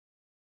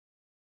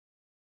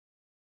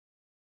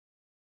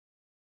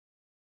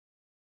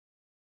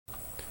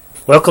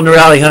Welcome to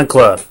Rally Hunt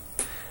Club.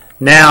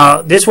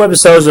 Now, this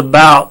webisode is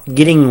about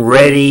getting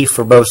ready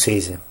for bow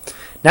season.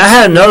 Now, I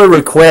had another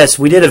request.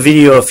 We did a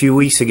video a few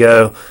weeks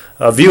ago.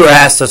 A viewer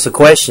asked us a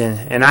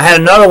question, and I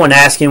had another one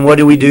asking, what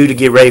do we do to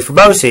get ready for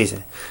bow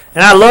season?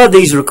 And I love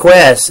these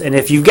requests, and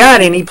if you've got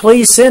any,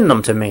 please send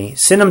them to me.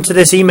 Send them to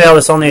this email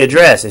that's on the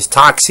address. It's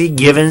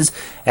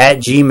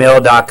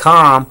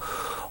toxigivens@gmail.com,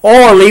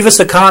 or leave us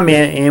a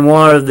comment in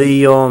one of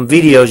the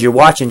videos you're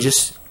watching.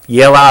 Just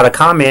yell out a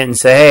comment and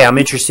say, hey, I'm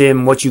interested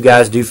in what you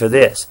guys do for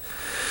this.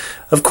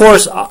 Of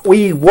course,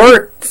 we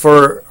work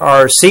for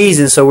our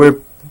season, so we're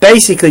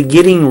basically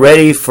getting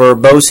ready for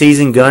bow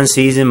season, gun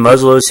season,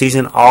 muzzleloader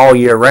season all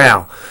year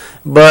round.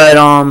 But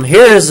I'm going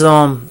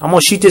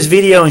to shoot this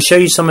video and show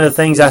you some of the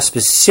things I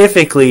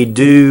specifically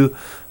do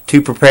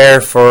to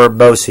prepare for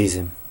bow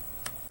season.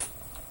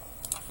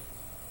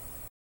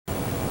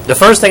 The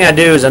first thing I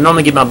do is I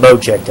normally get my bow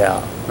checked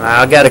out.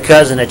 I got a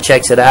cousin that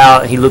checks it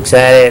out. He looks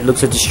at it,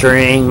 looks at the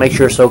string, make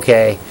sure it's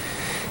okay.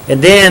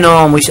 And then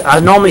I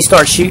normally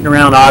start shooting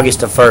around August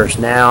the 1st.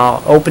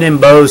 Now, opening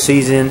bow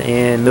season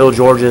in Middle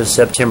Georgia is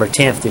September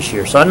 10th this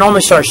year. So I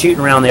normally start shooting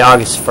around the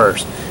August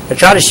 1st. I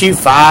try to shoot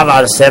 5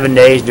 out of 7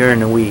 days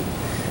during the week.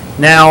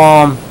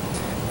 Now,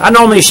 I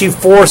normally shoot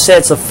 4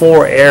 sets of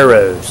 4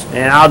 arrows.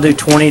 And I'll do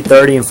 20,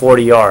 30, and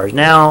 40 yards.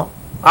 Now,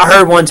 I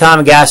heard one time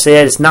a guy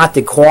said it's not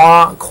the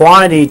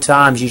quantity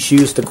times you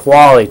shoot, it's the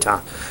quality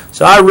time.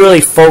 So I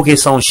really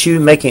focus on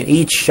making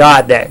each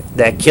shot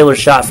that killer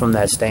shot from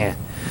that stand.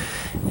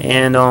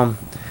 And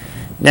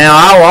now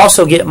I'll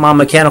also get my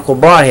mechanical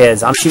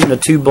broadheads. I'm shooting a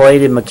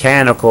 2-bladed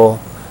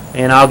mechanical,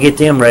 and I'll get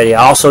them ready.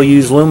 I also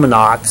use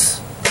Luminox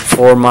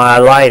for my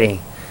lighting.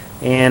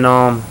 And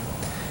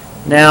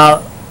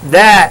now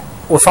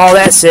with all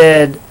that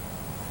said,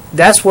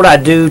 that's what I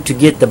do to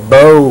get the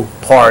bow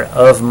part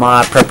of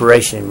my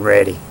preparation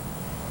ready.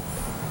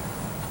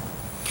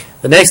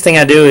 The next thing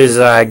I do is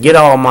get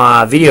all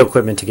my video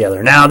equipment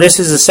together. Now, this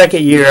is the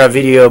second year I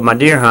videoed my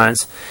deer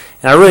hunts,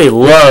 and I really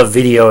love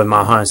videoing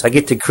my hunts. I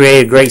get to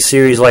create a great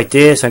series like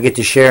this, and I get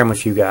to share them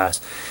with you guys.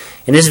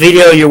 In this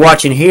video you're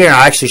watching here,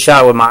 I actually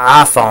shot it with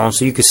my iPhone,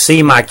 so you can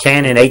see my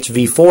Canon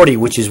HV40,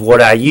 which is what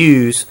I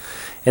use.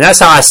 And that's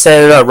how I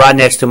set it up right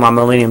next to my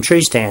Millennium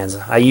tree stands.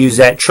 I use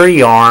that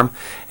tree arm,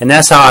 and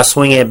that's how I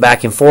swing it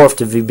back and forth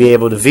to be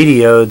able to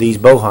video these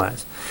bow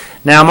hunts.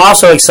 Now, I'm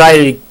also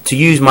excited to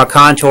use my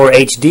Contour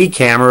HD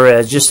camera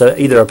as just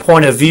either a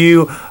point of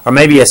view or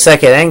maybe a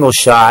second angle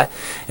shot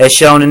as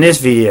shown in this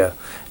video.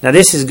 Now,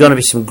 this is going to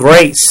be some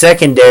great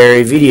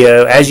secondary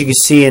video. As you can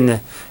see in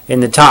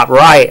the top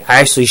right, I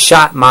actually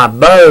shot my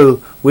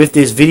bow with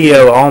this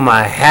video on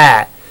my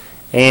hat,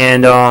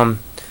 and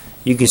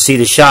you can see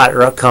the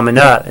shot coming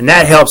up, and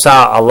that helps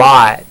out a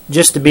lot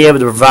just to be able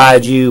to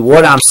provide you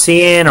what I'm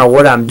seeing or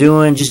what I'm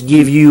doing, just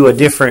give you a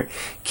different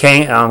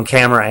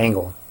camera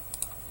angle.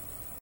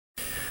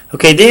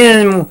 Okay,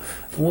 then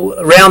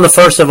around the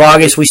 1st of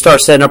August we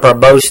start setting up our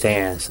bow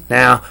stands.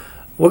 Now,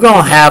 we're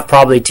going to have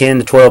probably 10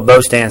 to 12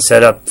 bow stands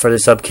set up for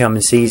this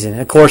upcoming season.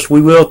 Of course,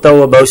 we will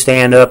throw a bow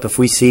stand up if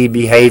we see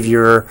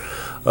behavior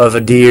of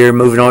a deer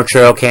moving on a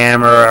trail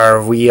camera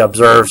or we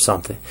observe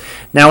something.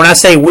 Now, when I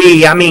say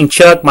we, I mean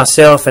Chuck,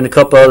 myself, and a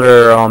couple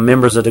other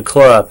members of the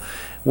club.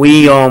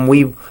 We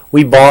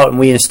bought and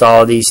we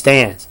installed these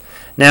stands.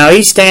 Now,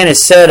 each stand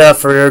is set up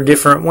for a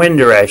different wind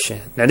direction.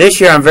 Now, this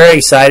year I'm very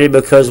excited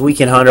because we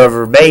can hunt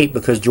over bait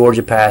because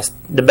Georgia passed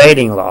the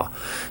baiting law.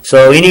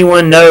 So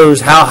anyone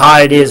knows how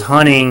hot it is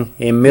hunting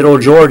in Middle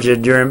Georgia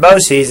during bow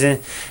season.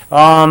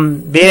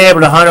 Being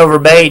able to hunt over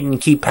bait and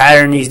keep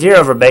patterning these deer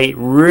over bait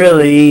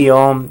really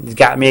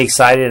got me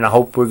excited, and I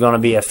hope we're going to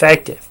be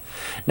effective.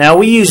 Now,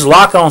 we use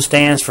lock-on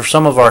stands for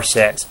some of our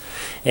sets,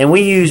 and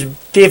we use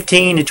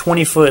 15 to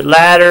 20 foot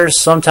ladders.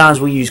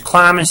 Sometimes we use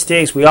climbing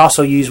sticks. We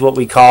also use what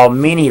we call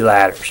mini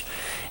ladders,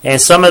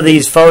 and some of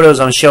these photos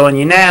I'm showing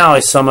you now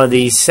is some of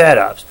these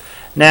setups.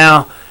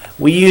 Now,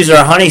 we use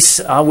our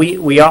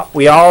we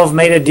all have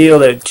made a deal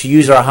to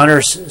use our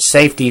hunter's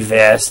safety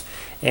vest,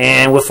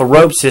 and with a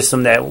rope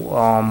system that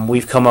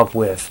we've come up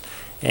with,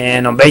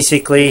 and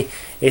basically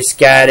it's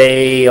got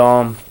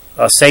a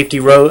safety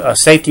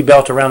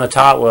belt around the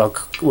top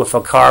with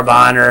a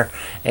carbiner,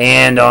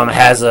 and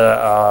has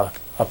a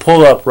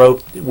pull-up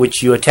rope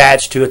which you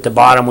attach to at the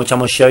bottom, which I'm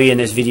going to show you in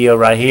this video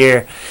right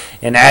here.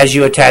 And as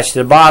you attach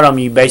to the bottom,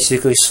 you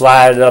basically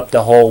slide it up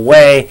the whole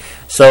way.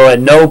 So at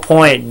no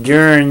point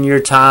during your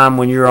time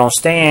when you're on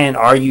stand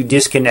are you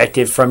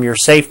disconnected from your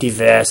safety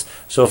vest.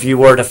 So if you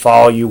were to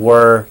fall, you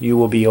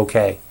will be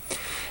okay.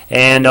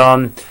 And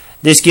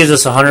this gives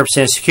us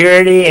 100%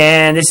 security,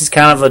 and this is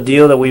kind of a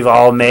deal that we've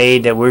all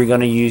made, that we're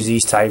going to use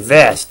these type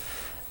vests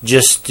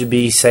just to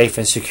be safe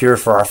and secure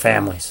for our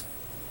families.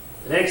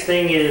 The next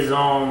thing is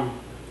a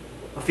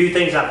few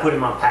things I put in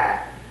my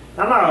pack.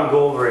 I'm not going to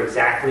go over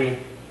exactly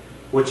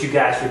what you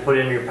guys should put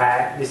in your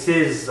pack. This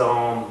is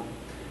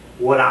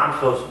what I'm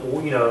supposed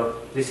to,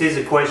 this is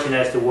a question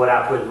as to what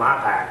I put in my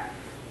pack.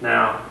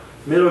 Now,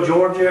 Middle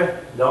Georgia,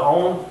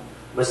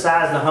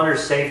 besides the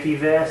hunter's safety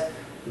vest,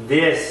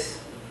 this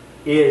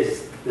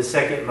is the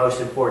second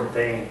most important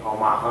thing on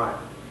my hunt.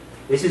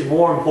 This is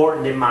more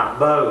important than my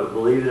bow,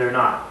 believe it or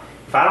not.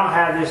 If I don't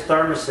have this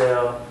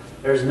Thermacell,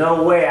 there's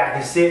no way I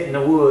can sit in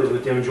the woods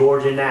with them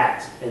Georgia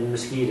gnats and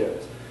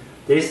mosquitoes.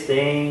 This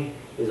thing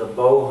is a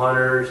bow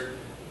hunter's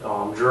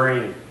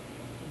dream.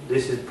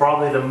 This is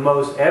probably the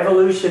most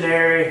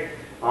evolutionary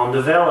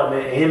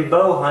development in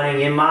bow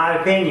hunting, in my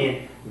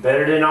opinion.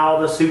 Better than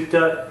all the souped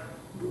up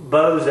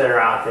bows that are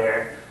out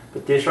there.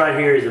 But this right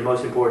here is the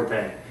most important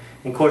thing.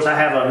 And of course, I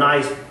have a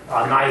nice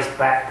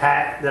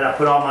backpack that I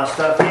put all my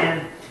stuff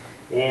in.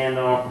 And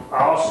I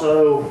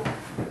also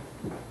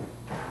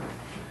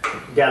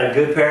got a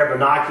good pair of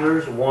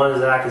binoculars,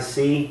 ones that I can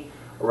see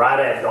right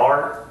at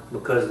dark,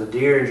 because the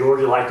deer in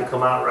Georgia like to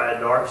come out right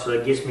at dark, so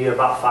it gets me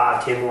about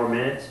 5-10 more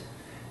minutes.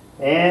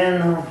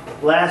 And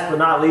last but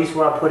not least,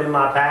 what I put in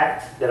my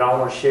pack that I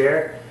want to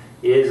share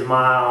is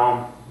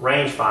my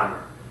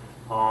rangefinder.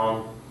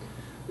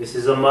 This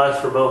is a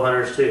must for bow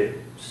hunters too.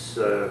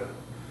 So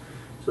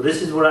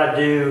this is what I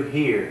do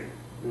here.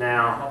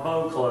 Now, my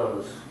bow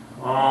clothes.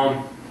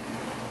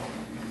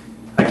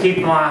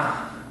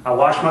 I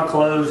wash my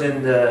clothes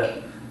in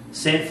the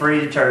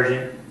scent-free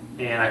detergent,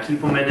 and I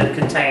keep them in a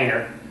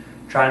container,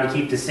 trying to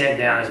keep the scent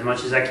down as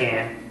much as I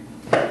can.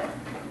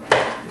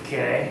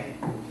 Okay.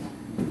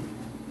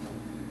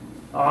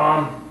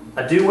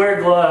 I do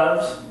wear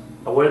gloves.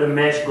 I wear the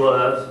mesh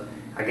gloves.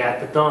 I got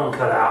the thumb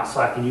cut out so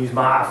I can use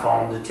my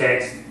iPhone to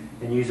text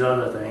and use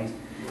other things.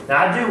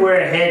 Now I do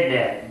wear a head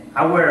net.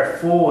 I wear a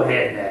full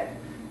head net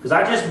because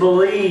I just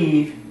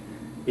believe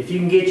if you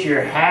can get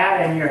your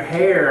hat and your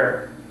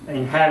hair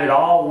and have it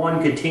all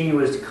one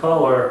continuous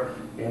color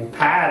and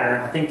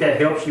pattern, I think that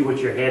helps you with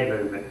your head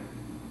movement.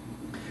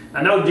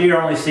 I know deer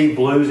only see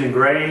blues and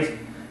grays,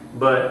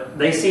 but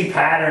they see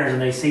patterns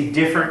and they see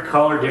different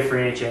color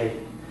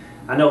differentiation.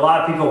 I know a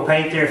lot of people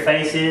paint their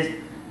faces,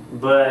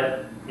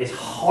 but it's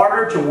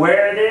harder to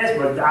wear this,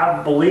 but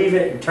I believe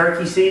it in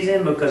turkey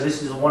season because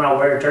this is the one I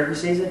wear in turkey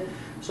season.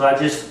 So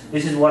this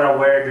is what I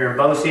wear during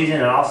bow season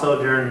and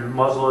also during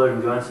muzzleloading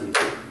and gun season.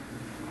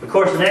 Of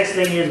course, the next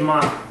thing is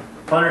my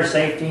hunter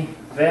safety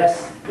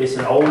vest. It's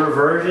an older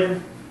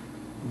version,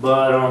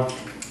 but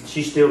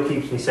she still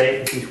keeps me safe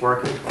and keeps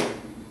working.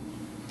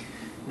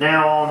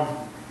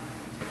 Now,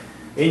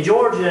 in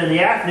Georgia, in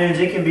the afternoons,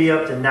 it can be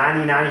up to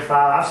 90, 95.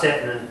 I've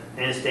sat in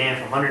a stand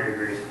for 100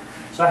 degrees.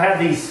 So I have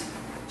these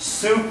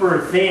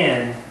super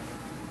thin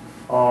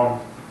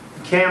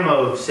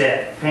camo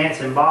set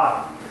pants and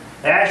bottom.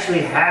 They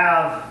actually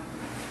have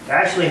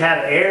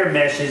air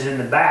meshes in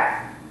the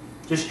back,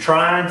 just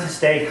trying to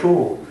stay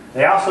cool.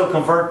 They also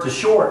convert to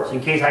shorts in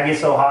case I get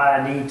so hot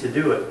I need to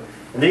do it.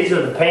 And these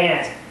are the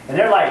pants, and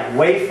they're like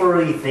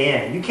waferly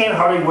thin. You can't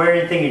hardly wear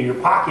anything in your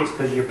pockets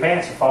because your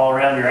pants will fall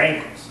around your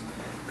ankles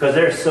because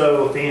they're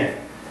so thin.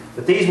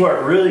 But these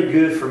work really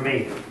good for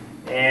me.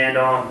 And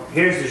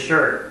here's the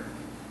shirt.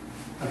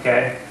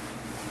 Okay,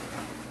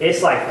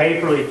 it's like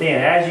paperly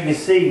thin. As you can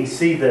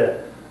see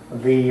the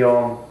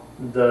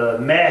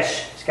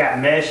mesh. It's got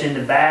mesh in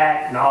the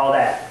back and all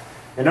that.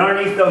 And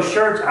underneath those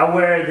shirts, I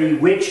wear the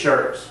wick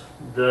shirts,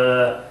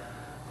 the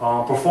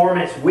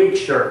performance wick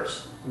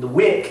shirts. The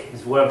wick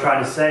is what I'm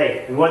trying to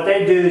say. And what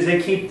they do is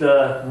they keep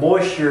the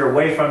moisture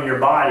away from your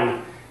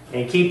body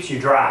and keeps you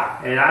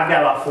dry. And I've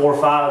got about 4 or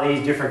 5 of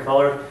these different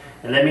colors.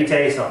 And let me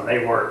tell you something,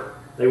 they work.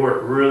 They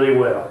work really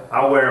well.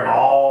 I wear them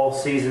all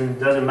season.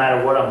 Doesn't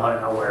matter what I'm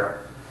hunting, I wear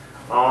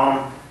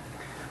them.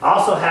 I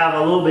also have a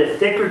little bit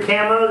thicker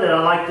camo that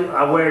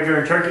I wear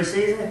during turkey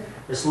season.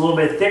 It's a little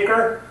bit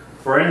thicker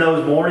for in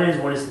those mornings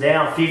when it's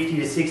down 50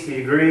 to 60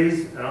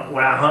 degrees.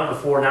 When I hunt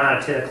before 9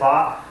 or 10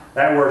 o'clock,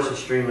 that works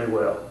extremely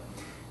well.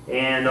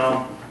 And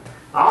I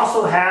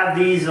also have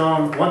these,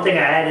 one thing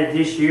I added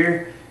this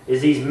year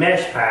is these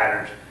mesh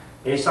patterns.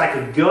 It's like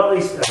a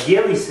ghillie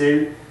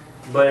suit,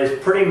 but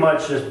it's pretty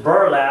much just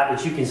burlap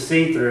that you can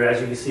see through, as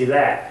you can see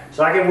that.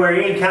 So I can wear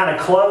any kind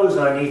of clothes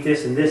underneath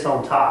this and this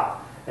on top.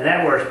 And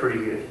that works pretty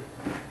good.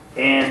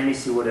 And let me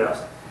see what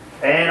else.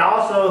 And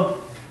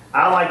also,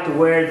 I like to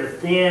wear the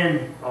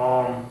thin,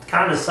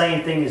 kind of the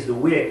same thing as the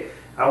wick.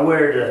 I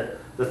wear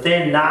the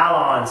thin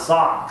nylon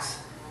socks.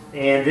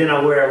 And then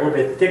I wear a little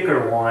bit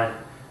thicker one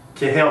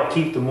to help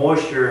keep the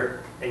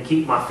moisture and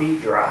keep my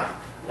feet dry.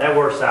 That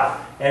works out.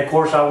 And of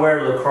course, I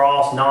wear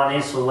lacrosse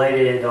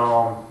non-insulated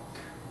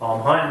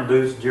hunting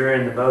boots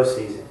during the bow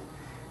season.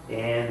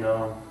 And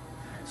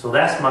so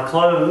that's my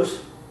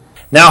clothes.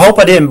 Now, I hope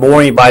I didn't bore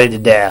anybody to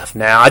death.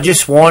 Now, I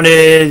just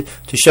wanted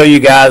to show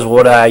you guys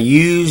what I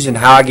use and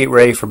how I get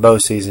ready for bow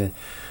season.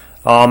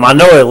 I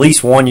know at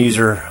least one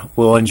user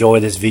will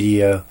enjoy this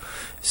video.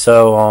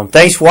 So,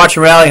 thanks for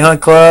watching Rally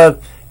Hunt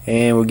Club,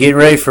 and we're getting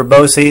ready for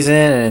bow season.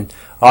 And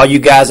all you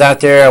guys out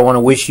there, I want to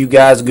wish you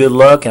guys good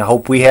luck, and I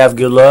hope we have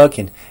good luck.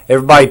 And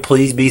everybody,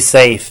 please be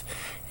safe.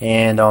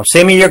 And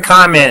send me your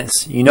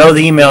comments. You know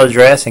the email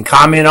address, and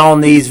comment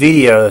on these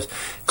videos.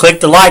 Click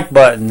the like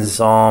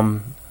buttons.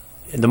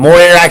 the more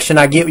interaction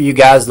I get with you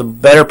guys, the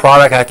better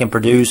product I can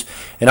produce,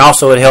 and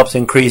also it helps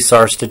increase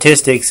our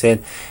statistics,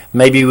 and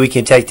maybe we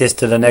can take this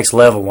to the next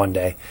level one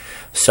day.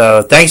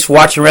 So thanks for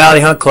watching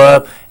Reality Hunt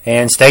Club,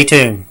 and stay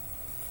tuned.